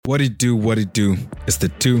What it do, what it do. It's the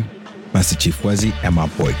two, Master Chief Wazzy and my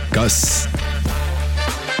boy Gus.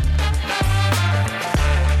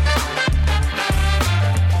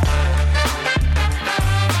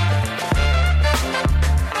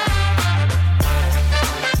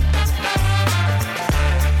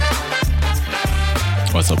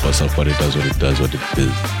 What's up, what it does, what it is, what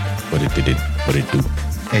it did, what it do.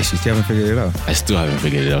 Hey, she still haven't figured it out. I still haven't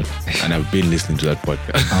figured it out. And I've been listening to that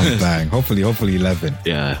podcast. I'm bang. Hopefully 11.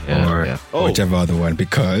 Yeah. Or whichever other one,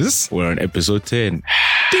 because we're on episode 10.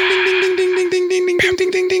 Ding, ding, ding, ding, ding, ding, ding, ding, ding,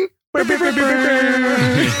 ding, ding, ding.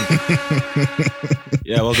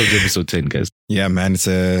 Yeah, welcome to episode 10, guys. Yeah, man, it's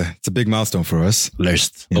a big milestone for us.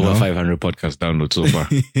 List over 500 podcast downloads so far.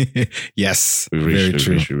 Yes, we reached.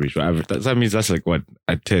 That means that's like what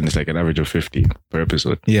at 10, it's like an average of 50 per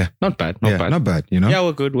episode. Yeah, not bad. Not bad. You know. Yeah,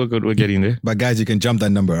 we're good. We're getting there. But guys, you can jump that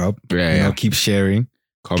number up. Yeah. Keep sharing,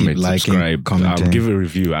 comment, keep liking, subscribe, give a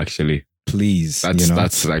review. Actually, please.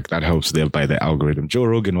 That's like that helps there by the algorithm. Joe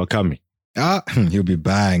Rogan Wakami. He'll be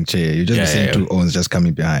bang, Che. You're just the same two owns just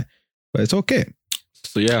coming behind. But it's okay.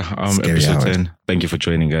 So episode 10. Thank you for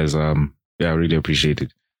joining, guys. I really appreciate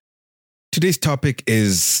it. Today's topic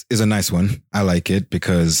is a nice one. I like it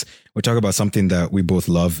because we're talking about something that we both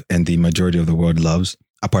love and the majority of the world loves,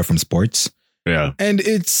 apart from sports. Yeah. And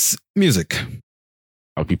it's music.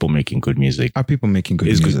 Are people making good music?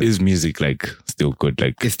 Is music like still good?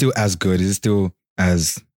 Like it's still as good? Is it still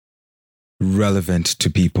as relevant to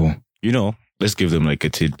people? You know, let's give them like a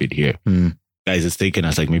tidbit here. Guys, it's taken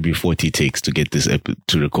us like maybe 40 takes to get this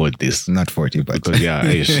to record this. Not 40, but because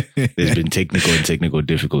there's been technical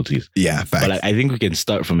difficulties. Yeah, facts. But I think we can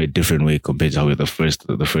start from a different way compared to how the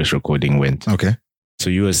first recording went. Okay. So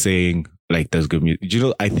you were saying like there's good music. You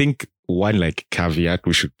know, I think one like caveat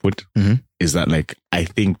we should put is that like I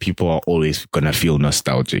think people are always gonna feel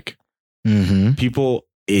nostalgic. People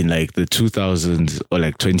in like the 2000s or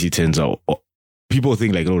like 2010s are. People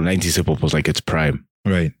think like, 90s hip hop was like its prime.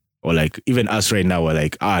 Right. Or like, even us right now are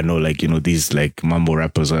like, these like mambo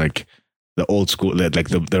rappers are like the old school, like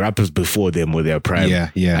the rappers before them were their prime.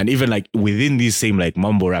 Yeah. And even like within these same like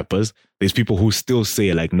mambo rappers, there's people who still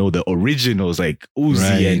say like, no, the originals like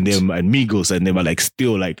Uzi and them and Migos and them are like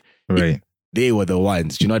still like, they were the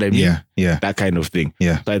ones. Do you know what I mean? Yeah. That kind of thing.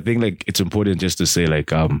 Yeah. So I think like it's important just to say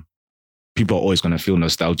like, people are always going to feel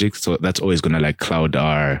nostalgic. So that's always going to like cloud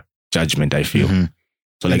our judgment, I feel.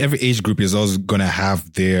 So like every age group is always going to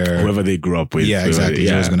have their whoever they grew up with. Yeah, exactly.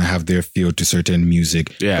 It's always going to have their feel to certain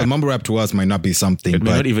music. Yeah. But mumble rap to us might not be something. It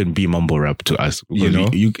might not even be mumble rap to us. You know?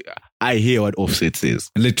 I hear what Offset says.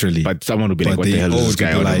 Literally. But someone will be like, what the hell is this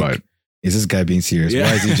guy on about? Is this guy being serious? Yeah.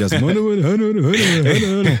 Why is he just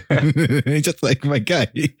It's just like, my guy,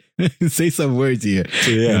 say some words here. So,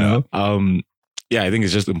 you know? I think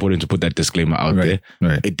it's just important to put that disclaimer out there.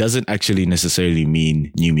 Right. It doesn't actually necessarily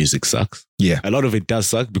mean new music sucks. Yeah. A lot of it does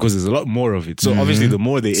suck because there's a lot more of it. So obviously the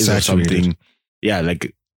more there is of something,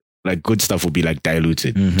 like good stuff will be like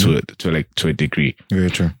diluted to a degree. Very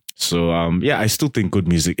true. So I still think good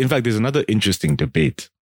music. In fact, there's another interesting debate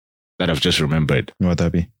that I've just remembered. What would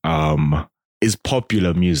that be? Is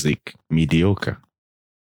popular music mediocre?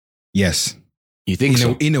 Yes. You think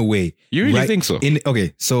so? In a way. You really think so?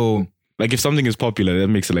 So like if something is popular, that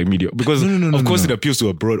makes it like mediocre. Because of course it appeals to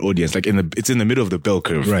a broad audience. Like it's in the middle of the bell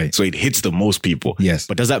curve. Right. So it hits the most people. Yes.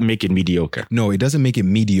 But does that make it mediocre? No, it doesn't make it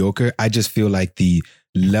mediocre. I just feel like the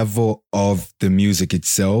level of the music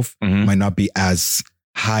itself might not be as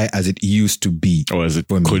high as it used to be. Or as it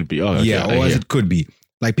could be. Oh, okay. Yeah, or as it could be.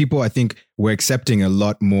 Like people, I think, we're accepting a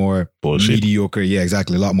lot more bullshit. Mediocre. Yeah,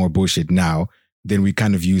 exactly. A lot more bullshit now than we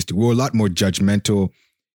kind of used to. We're a lot more judgmental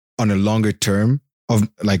on a longer term of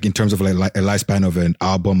like in terms of like a lifespan of an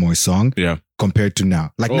album or a song. Yeah. Compared to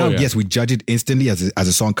now. Like yes, we judge it instantly as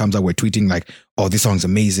a song comes out. We're tweeting like, oh, this song's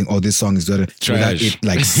amazing. Oh, this song is good. Without it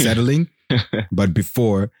like settling. But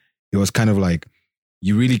before, it was kind of like,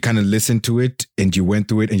 you really kind of listened to it and you went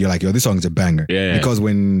through it and you're like, yo, this song's a banger. Yeah. Because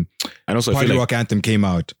when and also Party Rock Anthem came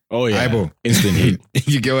out, instant hit.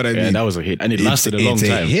 You get what I mean? Yeah, that was a hit. And it lasted a long time. It's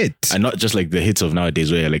a hit. And not just like the hits of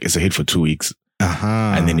nowadays where like it's a hit for 2 weeks.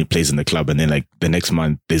 And then it plays in the club and then like the next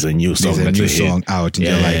month there's a new song out and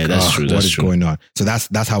you're like, that's true. What is going on? So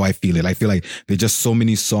that's how I feel it. I feel like there's just so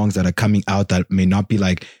many songs that are coming out that may not be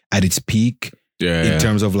like at its peak. In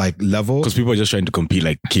terms of like level, because people are just trying to compete,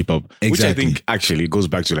 like keep up. Exactly. Which I think actually goes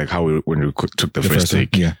back to like how when we took the first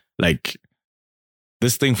take. Yeah, like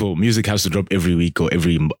this thing for music has to drop every week or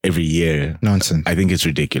every year. Nonsense. I think it's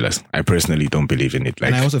ridiculous. I personally don't believe in it. Like,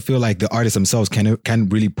 and I also feel like the artists themselves can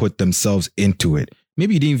really put themselves into it.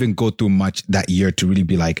 Maybe you didn't even go through much that year to really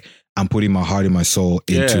be like, I'm putting my heart and my soul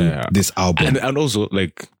into this album. And also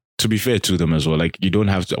like to be fair to them as well, like you don't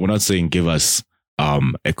have to, we're not saying give us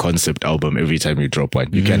a concept album every time you drop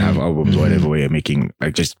one. You can have albums whatever way you're making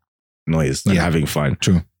like just noise and having fun.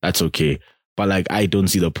 True. That's okay. But like I don't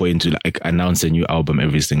see the point to like announce a new album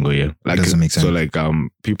every single year. Like doesn't make sense. So like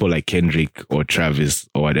people like Kendrick or Travis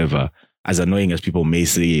or whatever, as annoying as people may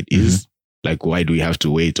say it is, like why do we have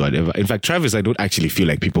to wait or whatever? In fact, Travis, I don't actually feel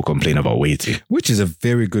like people complain about waiting. Which is a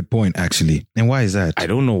very good point actually. And why is that? I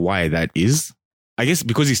don't know why that is. I guess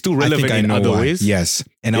because he's still relevant in other ways. Yes.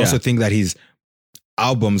 And I also think that his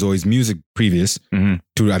albums or his music previous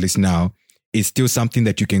to at least now is still something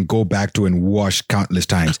that you can go back to and watch countless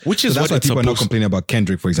times. Which is so that's why people are not complaining about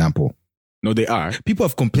Kendrick, for example. No, they are. People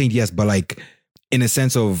have complained, yes, but like in a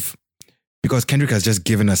sense of, because Kendrick has just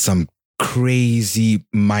given us some crazy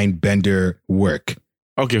mind bender work.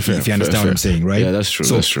 Okay, fair. If you understand what I'm saying, right? Yeah, that's true.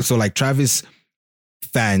 So, that's true. So like Travis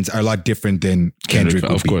fans are a lot different than Kendrick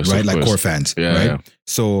would be, right? Like core fans, right? Yeah.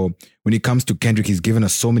 So when it comes to Kendrick, he's given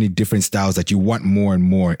us so many different styles that you want more and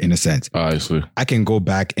more in a sense. I see. I can go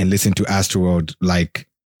back and listen to Astroworld like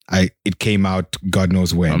it came out God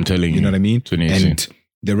knows when. I'm telling you. You know what I mean? 2018. And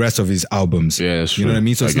the rest of his albums. Yeah, that's true. You know what I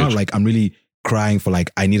mean? So it's not like I'm really crying for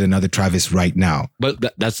like, I need another Travis right now. But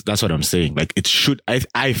that's what I'm saying. Like it should,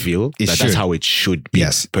 I feel that's how it should be.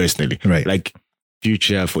 Yes. Personally. Right. Like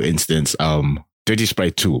Future, for instance, Dirty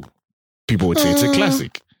Sprite 2, people would say it's a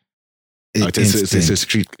classic. It's a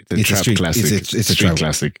trap classic. It's a street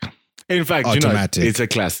classic. In fact, Automatic. It's a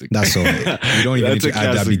classic. That's all. You don't even need to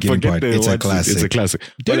add that beginning part. It's a classic. It's a classic.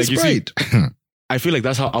 Dirty Sprite. I feel like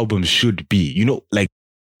that's how albums should be. You know, like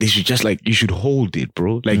they should just like, you should hold it,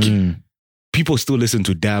 bro. Like people still listen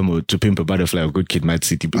to Damn or to Pimp a Butterfly or Good Kid, Mad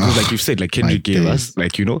City because like you've said, like Kendrick gave us,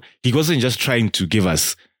 like, you know, he wasn't just trying to give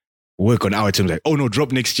us work on our terms like, oh no,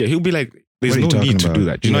 drop next year. He'll be like, there's no need to do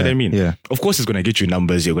that. Do you know what I mean? Yeah. Of course, it's going to get you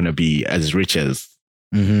numbers. You're going to be as rich as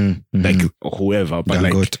like whoever. But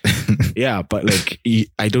like, yeah, but like,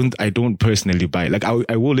 I don't personally buy it. Like,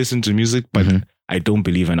 I will listen to music, but I don't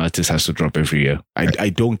believe an artist has to drop every year. I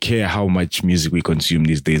don't care how much music we consume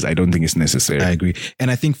these days. I don't think it's necessary. I agree. And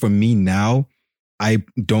I think for me now, I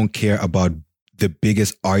don't care about the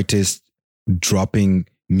biggest artists dropping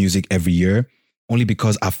music every year, only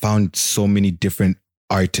because I found so many different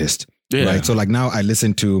artists. Yeah. Right. So like now I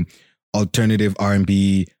listen to alternative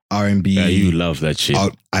R&B. Yeah, you love that shit.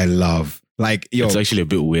 I love like it's actually a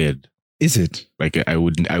bit weird. Is it? Like I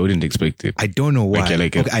wouldn't expect it. I don't know why.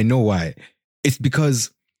 Okay, I know why. It's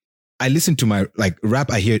because I listen to my like rap.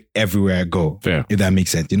 I hear it everywhere I go. Fair. If that makes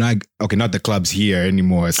sense. You know, not the clubs here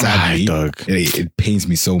anymore. Sadly, it pains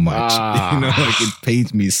me so much. You know, like it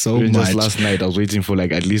pains me so much. Just last night, I was waiting for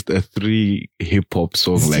like at least a 3 hip hop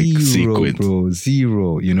song like sequence. Bro,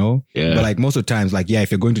 zero. You know. Yeah. But like most of the times, like if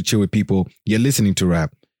you're going to chill with people, you're listening to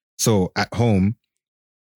rap. So at home,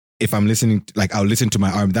 if I'm listening, like I'll listen to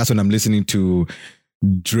my R&B. That's when I'm listening to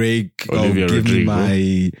Drake. Olivia give Rodrigo. Me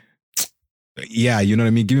my. Yeah, you know what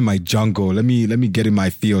I mean? Give me my jungle. Let me get in my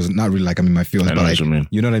feels. Not really like I'm in my feels, but like,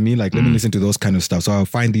 you know what I mean? Like, let me listen to those kind of stuff. So I'll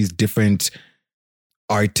find these different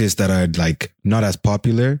artists that are like not as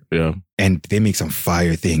popular. Yeah. And they make some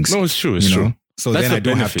fire things. No, it's true. It's true. So that's then I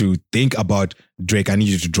don't have to think about Drake. I need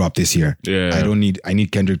you to drop this year. Yeah. I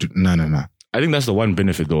need Kendrick to, no. I think that's the one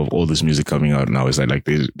benefit though of all this music coming out now is that like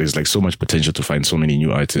there's like so much potential to find so many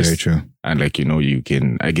new artists. Very true. And like, you know, you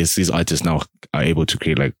can, I guess these artists now are able to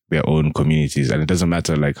create like their own communities, and it doesn't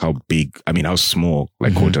matter like how small,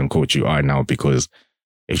 like quote unquote you are now, because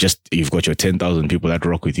if you've got your 10,000 people that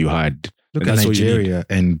rock with you hard. Look at Nigeria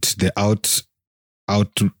and the outer,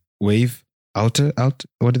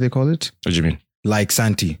 what do they call it? What do you mean? Like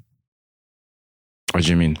Santi. What do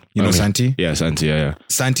you mean? You know Santi? Yeah, Santi, yeah.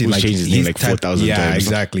 Santi, who's like changed his name like 4,000 times. Yeah,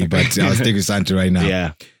 exactly. But I'll stick with Santi right now.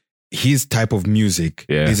 Yeah. His type of music,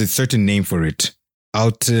 there's a certain name for it.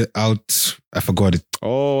 Out, I forgot it.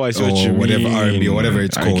 Oh, I see what you mean. Whatever R&B or whatever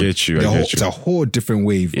it's called. I get you. It's a whole different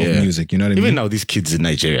wave of music. You know what I mean? Even now, these kids in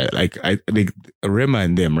Nigeria, like Rema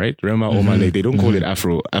and them, right? Rema, Omale, they don't call it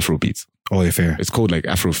Afro beats. Oh, yeah, fair. It's called like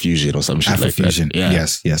Afrofusion or some shit like that. Afrofusion. Yeah.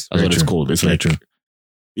 Yes. That's what it's called. It's like,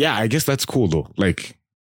 yeah, I guess that's cool though. Like,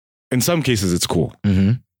 in some cases, it's cool.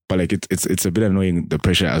 But like, it's a bit annoying the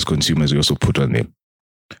pressure as consumers we also put on them.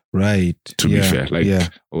 Right. To be fair. Like,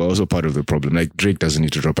 we're also part of the problem. Like, Drake doesn't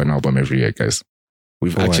need to drop an album every year, guys.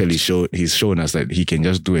 He's shown us that he can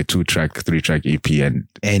just do a 2-track, 3-track EP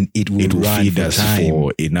and it will feed us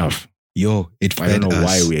for enough. I don't know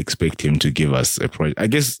why we expect him to give us a project. I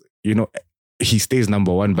guess, you know, he stays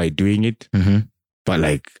number one by doing it. But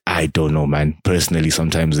like, I don't know, man. Personally,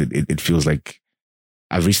 sometimes it feels like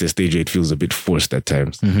I've reached a stage where it feels a bit forced at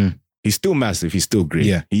times. He's still massive. He's still great.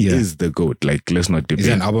 Yeah, he is the GOAT. Like, let's not debate. Is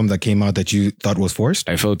there an album that came out that you thought was forced?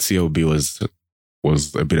 I felt CLB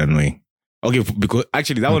was a bit annoying. Okay, because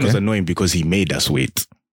actually that one was annoying because he made us wait.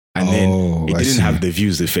 And then it didn't have the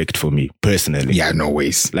views effect for me, personally. Yeah, no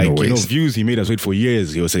ways. Like, no ways. Views, he made us wait for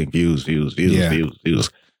years. He was saying views.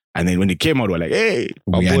 And then when it came out, we're like, hey,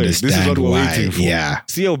 we understand this is what we're waiting for. Yeah.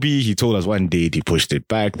 CLB, he told us one date, he pushed it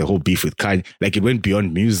back, the whole beef with Kanye. Like, it went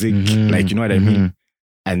beyond music. Like, you know what I mean?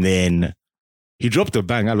 And then he dropped a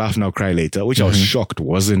banger, Laugh Now, Cry Later, which I was shocked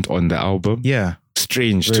wasn't on the album. Yeah.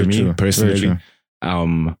 Strange to me, personally.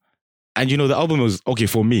 And the album was okay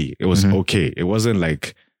for me. It was okay. It wasn't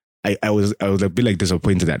like I was a bit like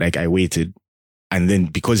disappointed that like I waited, and then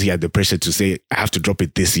because he had the pressure to say I have to drop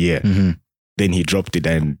it this year, then he dropped it,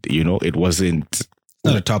 and it wasn't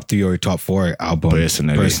not a top 3 or a top 4 album.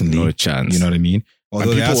 Personally, no chance. You know what I mean?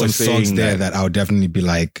 Although there are some songs there that I would definitely be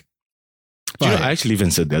like. I actually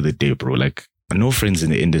even said the other day, bro. Like, no friends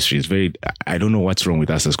in the industry. It's very. I don't know what's wrong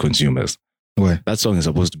with us as consumers. What? That song is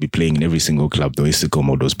supposed to be playing in every single club the way Sicko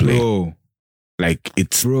Mode was playing. Bro. Like,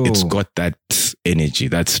 it's got that energy,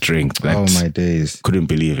 that strength. That my days. Couldn't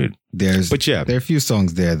believe it. There are a few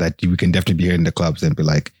songs there that we can definitely be hearing in the clubs and be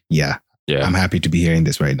like, yeah, I'm happy to be hearing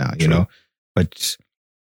this right now, you know? But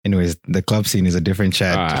anyways, the club scene is a different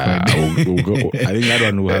chat. We'll go. I think that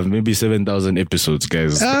one will have maybe 7,000 episodes,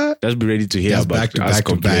 guys. Just be ready to hear about us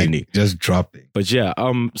complaining. Just dropping. But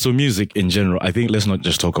so music in general, I think let's not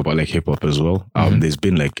just talk about like hip hop as well. There's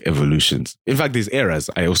been like evolutions. In fact, there's eras.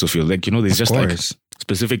 I also feel like, there's just like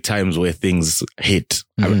specific times where things hit.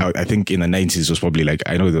 I think in the 90s was probably like,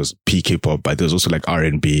 I know there was peak hip hop, but there was also like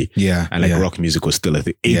R&B. Yeah. And like rock music was still a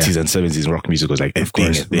thing. 80s and 70s rock music was like a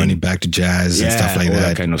thing. Running back to jazz and stuff like all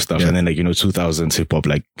that. Kind of stuff. And then like, 2000s hip hop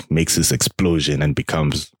like makes this explosion and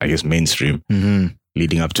becomes, I guess, mainstream,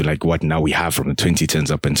 leading up to like what now we have from the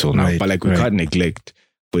 2010s up until now. But like we can't neglect,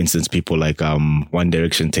 for instance, people like One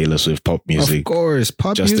Direction, Taylor Swift, pop music. Of course,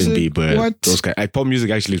 pop Justin music. Bieber. What? Those kind. Like, pop music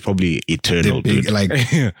actually is probably eternal, dude. Like,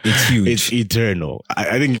 it's huge. It's eternal.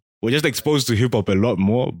 I think we're just exposed to hip hop a lot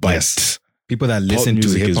more, but people that listen to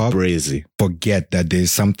hip hop forget that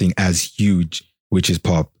there's something as huge, which is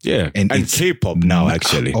pop. Yeah, and K-pop now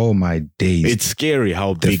actually. Oh my days! It's scary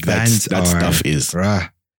how big that stuff is.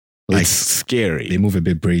 Like, it's scary. They move a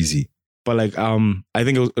bit brazy. But like, I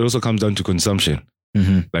think it also comes down to consumption.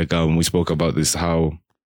 Like, we spoke about this, how,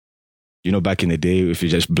 back in the day, if you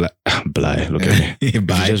just look at me. If you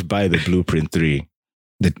just buy the Blueprint 3,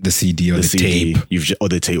 the CD or the tape, or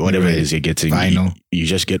the tape, whatever it is you're getting, vinyl. You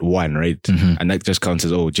just get one, right? And that just counts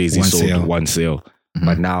as, Jay-Z sold one sale.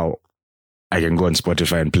 But now I can go on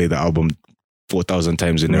Spotify and play the album 4,000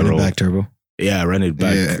 times in a row. Run it back, Turbo. Yeah, run it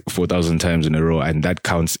back 4,000 times in a row, and that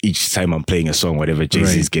counts each time I'm playing a song, whatever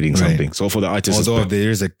Jay-Z is getting something. So for the artists, although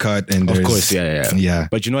there is a cut, and of course, yeah.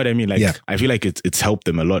 But you know what I mean? Like, I feel like it's helped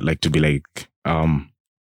them a lot. Like, to be like,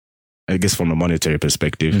 I guess from a monetary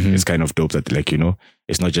perspective, it's kind of dope that like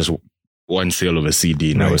it's not just one sale of a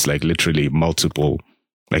CD. Now it's like literally multiple.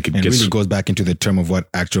 Like, it really goes back into the term of what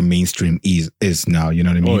actual mainstream is now. You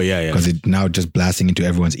know what I mean? Oh yeah. Because it now just blasting into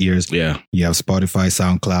everyone's ears. Yeah, you have Spotify,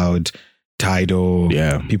 SoundCloud, Tidal,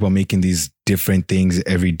 people are making these different things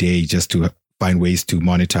every day just to find ways to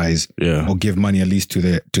monetize, or give money at least to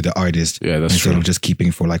the artist. Yeah, that's instead true. of just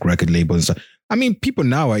keeping for like record labels and stuff. I mean, people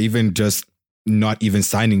now are even just not even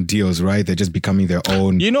signing deals, right? They're just becoming their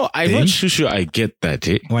own. I'm not too sure I get that.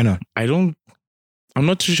 Why not? I'm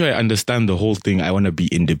not too sure I understand the whole thing. I want to be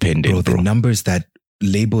independent, bro. The numbers that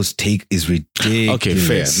labels take is ridiculous. Okay,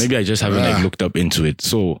 fair. Maybe I just haven't like looked up into it.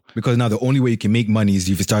 So because now the only way you can make money is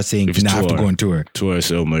if you start saying, I have to go on tour,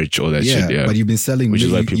 sell merch, all that shit. Yeah, but you've been selling, which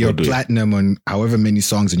is why you're platinum on however many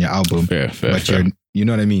songs in your album. Fair. You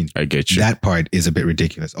know what I mean? I get you. That part is a bit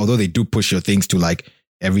ridiculous. Although they do push your things to like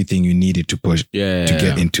everything you needed to push to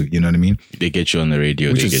get into. You know what I mean? They get you on the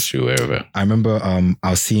radio. They get you wherever. I remember I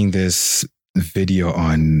was seeing this video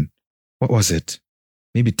on, what was it?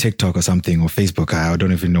 Maybe TikTok or something, or Facebook. I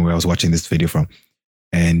don't even know where I was watching this video from.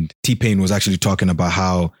 And T-Pain was actually talking about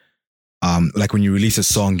how, like when you release a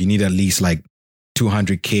song, you need at least like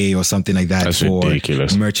 200K or something like that. That's for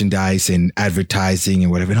ridiculous. Merchandise and advertising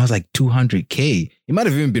and whatever. And I was like, 200K? It might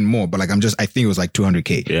have even been more, but like I think it was like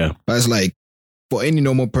 200K. Yeah. But it's like, for any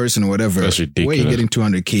normal person or whatever, that's ridiculous. Where are you getting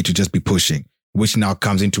 200K to just be pushing? Which now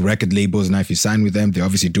comes into record labels. Now if you sign with them, they're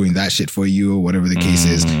obviously doing that shit for you or whatever the case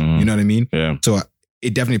is. You know what I mean? Yeah. So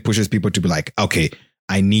it definitely pushes people to be like, okay,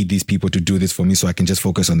 I need these people to do this for me so I can just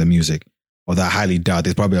focus on the music. Although I highly doubt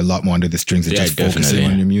there's probably a lot more under the strings than just focusing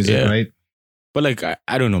on your music, right? But like,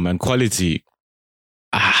 I don't know, man. Quality,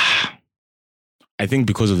 I I think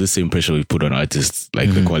because of the same pressure we put on artists,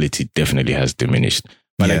 like the quality definitely has diminished.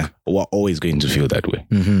 But like we're always going to feel that way.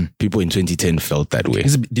 People in 2010 felt that way.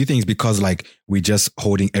 Do you think it's because like we're just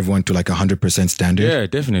holding everyone to like 100% standard? Yeah,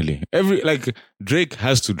 definitely. Drake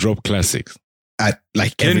has to drop classics. At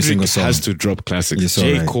like Kendrick every single song has to drop classics.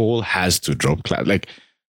 J. Cole has to drop classics. Like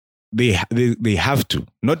they have to.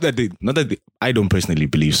 Not that I don't personally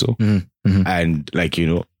believe so. And like, you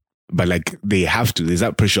know, but like they have to. There's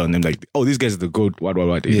that pressure on them. Like, oh, these guys are the GOAT.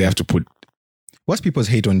 What? They have to put. What's people's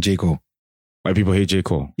hate on J. Cole? Why people hate J.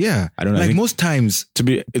 Cole? Yeah, I don't know. Like most times,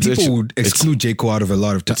 people would exclude J. Cole out of a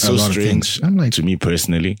lot of things. I'm like, to me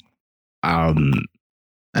personally, that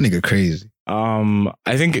nigga crazy.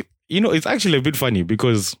 I think, you know, it's actually a bit funny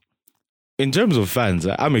because in terms of fans,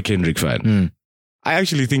 I'm a Kendrick fan. I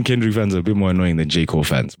actually think Kendrick fans are a bit more annoying than J. Cole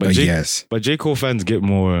fans. But but J. Cole fans get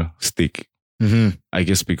more stick. I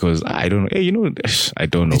guess because I don't know. Hey, you know, I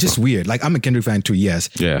don't know. It's just weird. Like I'm a Kendrick fan too,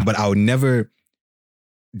 yes. Yeah. But I would never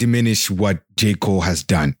diminish what J. Cole has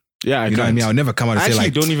done. Yeah, you know what I mean? I'll never come out and say like, I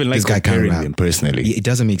don't even like comparing them personally. It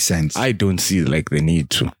doesn't make sense. I don't see like the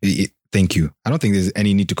need to. Thank you. I don't think there's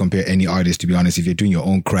any need to compare any artist, to be honest, if you're doing your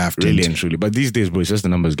own craft. Really and truly. But these days, bro, it's just a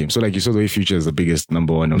numbers game. So like you saw the way Future is the biggest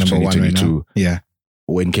number one of 2022. Right, yeah.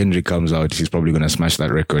 When Kendrick comes out, he's probably going to smash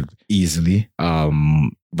that record. Easily.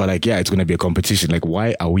 But like, yeah, it's going to be a competition. Like,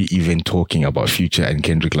 why are we even talking about Future and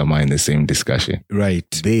Kendrick Lamar in the same discussion? Right.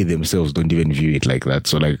 They themselves don't even view it like that.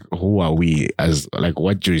 So like, who are we as, like,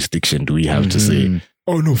 what jurisdiction do we have to say,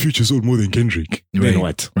 oh no, Future sold more than Kendrick? Right. Then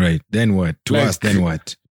what? Right. Then what? To us, then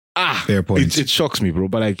what? Fair point. It shocks me, bro.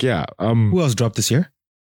 But like, yeah. Who else dropped this year?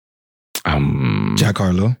 Jack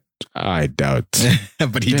Harlow. I doubt.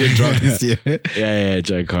 But he did drop this year. Yeah,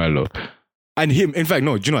 Jack Harlow. And him, in fact,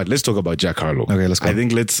 no, do you know what? Let's talk about Jack Harlow. Okay, let's go. I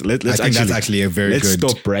think let's that's actually a very let's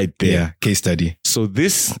good... stop right there. Case study. So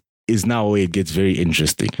this is now where it gets very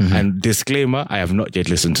interesting. And disclaimer, I have not yet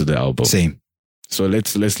listened to the album. Same. So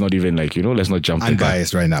let's not even like, you know, let's not jump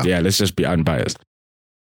unbiased right now. Yeah, let's just be unbiased.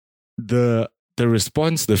 The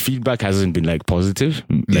response, the feedback hasn't been like positive,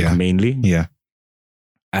 like mainly. Yeah.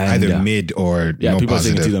 And, either mid or yeah, people positive. Are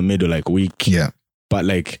saying it's either mid or like weak. Yeah. But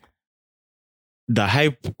like the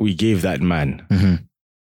hype we gave that man,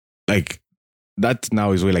 like that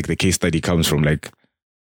now is where like the case study comes from. Like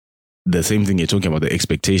the same thing you're talking about, the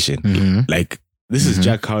expectation. Like this is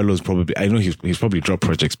Jack Harlow's probably, I know he's probably dropped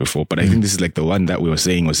projects before, but I think this is like the one that we were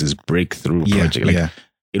saying was his breakthrough project. Like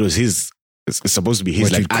it was his, it's supposed to be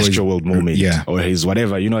his like Astroworld moment or his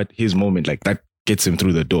whatever, you know, his moment, like that gets him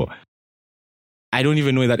through the door. I don't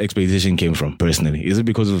even know where that expectation came from personally. Is it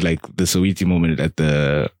because of like the Saweetie moment at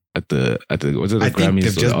the what's it, the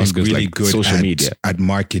Grammys or the Oscars, really like good social media at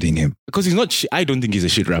marketing him? Because he's not. I don't think he's a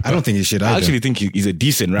shit rapper. I don't think he's shit either. I actually think he's a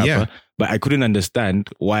decent rapper, but I couldn't understand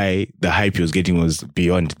why the hype he was getting was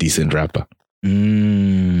beyond decent rapper.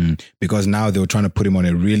 Because now they were trying to put him on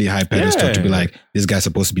a really high pedestal to be like, this guy's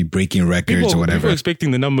supposed to be breaking records or whatever. People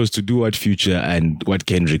expecting the numbers to do what Future and what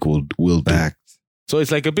Kendrick will do. So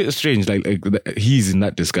it's like a bit strange. Like he's in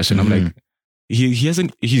that discussion. I'm like, he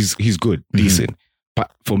hasn't. He's good, decent. But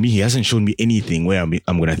for me, he hasn't shown me anything where I'm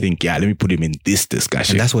going to think, let me put him in this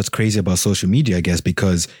discussion. And that's what's crazy about social media, I guess,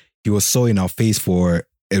 because he was so in our face for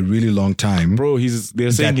a really long time. Bro,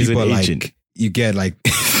 they're saying he's an agent. Like, you get like...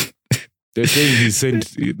 They're saying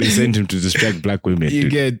they sent him to distract black women.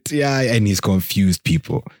 And he's confused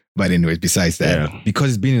people. But anyways, besides that,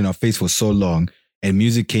 because it's been in our face for so long, and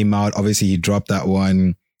music came out, obviously he dropped that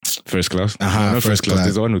one. First Class? First Class.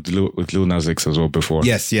 There's one with Lil Nas X as well before.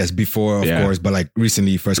 Yes, before, of course, but like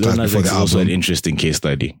recently First Class before the album. Also an interesting case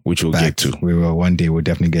study, which we'll get to. We will one day, we'll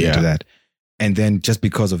definitely get into that. And then just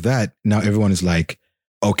because of that, now everyone is like,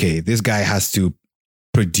 okay, this guy has to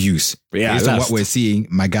produce. Based on what we're seeing,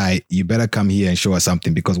 my guy, you better come here and show us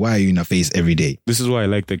something, because why are you in our face every day? This is why I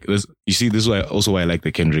like this is why I like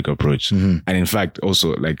the Kendrick approach. And in fact,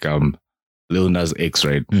 also like Lil Nas X,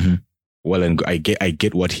 right? Well, and I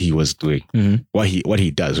get what he was doing, what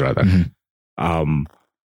he does rather. But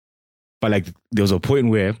like there was a point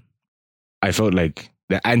where I felt like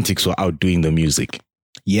the antics were outdoing the music.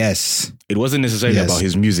 Yes, it wasn't necessarily about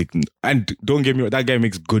his music. And don't get me wrong, that guy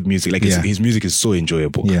makes good music. Like his music is so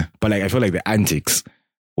enjoyable. Yeah, but like I felt like the antics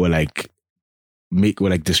were like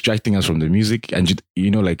distracting us from the music, and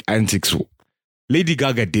you know, like antics. Lady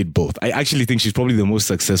Gaga did both. I actually think she's probably the most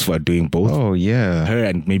successful at doing both. Oh yeah, her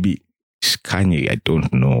and maybe Kanye. I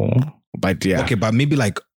don't know, but yeah. Okay, but maybe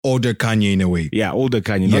like older Kanye in a way. Yeah, older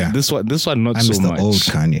Kanye. Not this one not so much. Old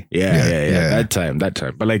Kanye. Yeah. That time.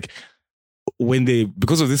 But like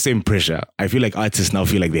because of this same pressure, I feel like artists now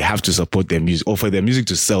feel like they have to support their music, or for their music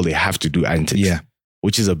to sell, they have to do antics. Yeah.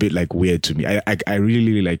 which is a bit like weird to me. I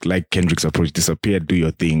really like Kendrick's approach. Disappear, do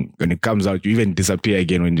your thing. When it comes out, you even disappear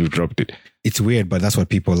again when you've dropped it. It's weird, but that's what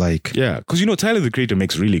people like. Yeah, because Tyler, the Creator,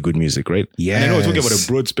 makes really good music, right? Yeah. And I know we're talking about a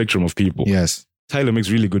broad spectrum of people. Yes. Tyler makes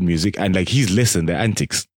really good music, and like he's lessened the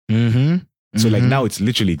antics. Mm-hmm. So like now it's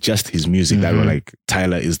literally just his music that we're like,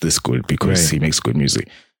 Tyler is this good because he makes good music.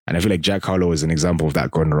 And I feel like Jack Harlow is an example of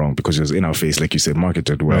that gone wrong because it was in our face, like you said,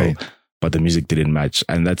 marketed well, but the music didn't match.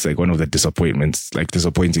 And that's like one of the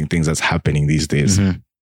disappointing things that's happening these days. Mm-hmm.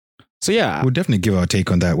 So yeah. We'll definitely give our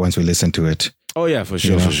take on that once we listen to it. Oh yeah, for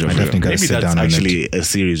sure, for sure. I definitely gotta sit down on it. Maybe that's actually a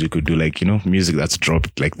series we could do, like, music that's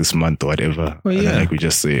dropped like this month or whatever. Oh, yeah. And then, like we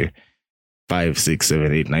just say 5, 6,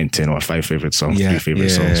 7, 8, 9, 10 or 5 favorite songs, 3 favorite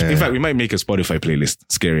songs. In fact, we might make a Spotify playlist,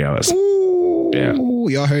 Scary Hours. Ooh,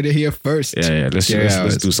 y'all heard it here first. Yeah. Let's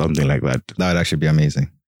do something like that. That would actually be amazing.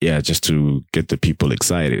 Yeah, just to get the people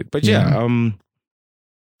excited. But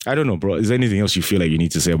I don't know, bro. Is there anything else you feel like you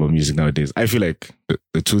need to say about music nowadays? I feel like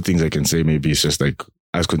the two things I can say maybe is just like,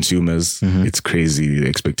 as consumers, it's crazy the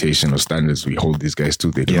expectation or standards we hold these guys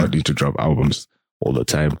to. They do not need to drop albums all the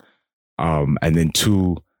time. And then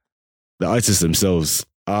 2, the artists themselves,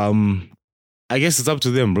 I guess it's up to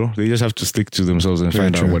them, bro. They just have to stick to themselves and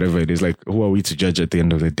find out whatever it is. Like, who are we to judge at the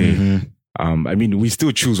end of the day? Mm-hmm. I mean, we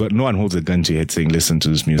still choose, but no one holds a gun to your head saying, listen to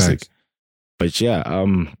this music. Facts. But yeah,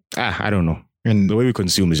 I don't know. And the way we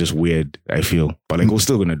consume is just weird, I feel. But like, we're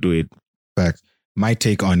still going to do it. Fact. My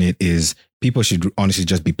take on it is people should honestly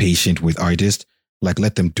just be patient with artists. Like,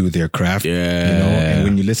 let them do their craft. Yeah. And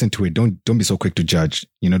when you listen to it, don't be so quick to judge.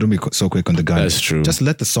 Don't be so quick on the gun. That's true. Just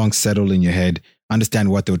let the song settle in your head.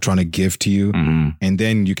 Understand what they were trying to give to you. Mm-hmm. And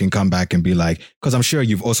then you can come back and be like, because I'm sure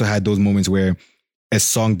you've also had those moments where a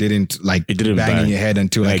song didn't bang in your head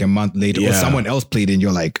until like a month later, or someone else played it and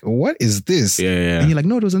you're like, what is this? Yeah. And you're like,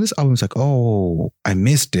 no, it was on this album. It's like, oh, I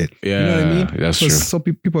missed it. Yeah. You know what I mean? That's true. So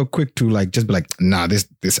people are quick to like, just be like, nah,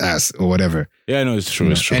 this ass or whatever. Yeah, no, it's true.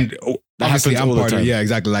 It's true. And that happens all the time. Yeah,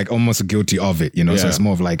 exactly. Like almost guilty of it, So it's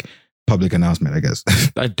more of like public announcement, I guess.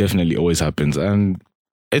 That definitely always happens. And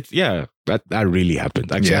that really happens.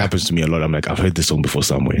 Actually, it happens to me a lot. I'm like, I've heard this song before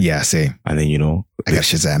somewhere. Yeah, same. And then, I got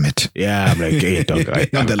Shazam it. Yeah, I'm like, hey, dog,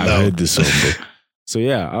 I've heard this song, bro. So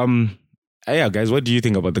yeah, guys, what do you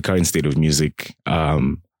think about the current state of music?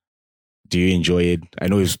 Do you enjoy it? I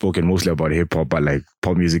know we've spoken mostly about hip hop, but like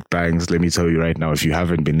pop music bangs. Let me tell you right now, if you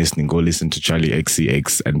haven't been listening, go listen to Charlie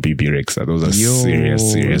XCX and BB Rexa. Those are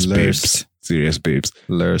serious babes. Serious babes.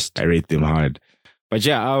 Lurst. I rate them hard. But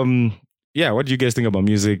yeah, what do you guys think about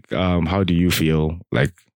music? How do you feel?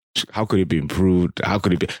 Like, how could it be improved? How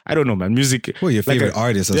could it be? I don't know, man. Music. Who are your favorite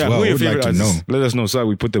artists as well? We'd like to know. Let us know. So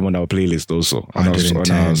we put them on our playlist also. On our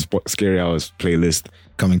Scary Hours playlist.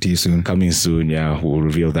 Coming to you soon. Coming soon, yeah. We'll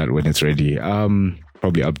reveal that when it's ready.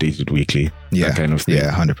 Probably updated weekly. Yeah. That kind of thing.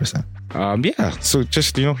 Yeah, 100%. Yeah. So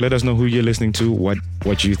just, let us know who you're listening to,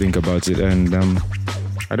 what you think about it. And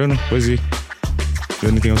I don't know. Where's he? Do you have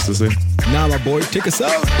anything else to say? Nah, my boy. Take us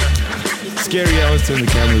out. Scary Hours, turn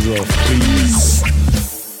the cameras off, please.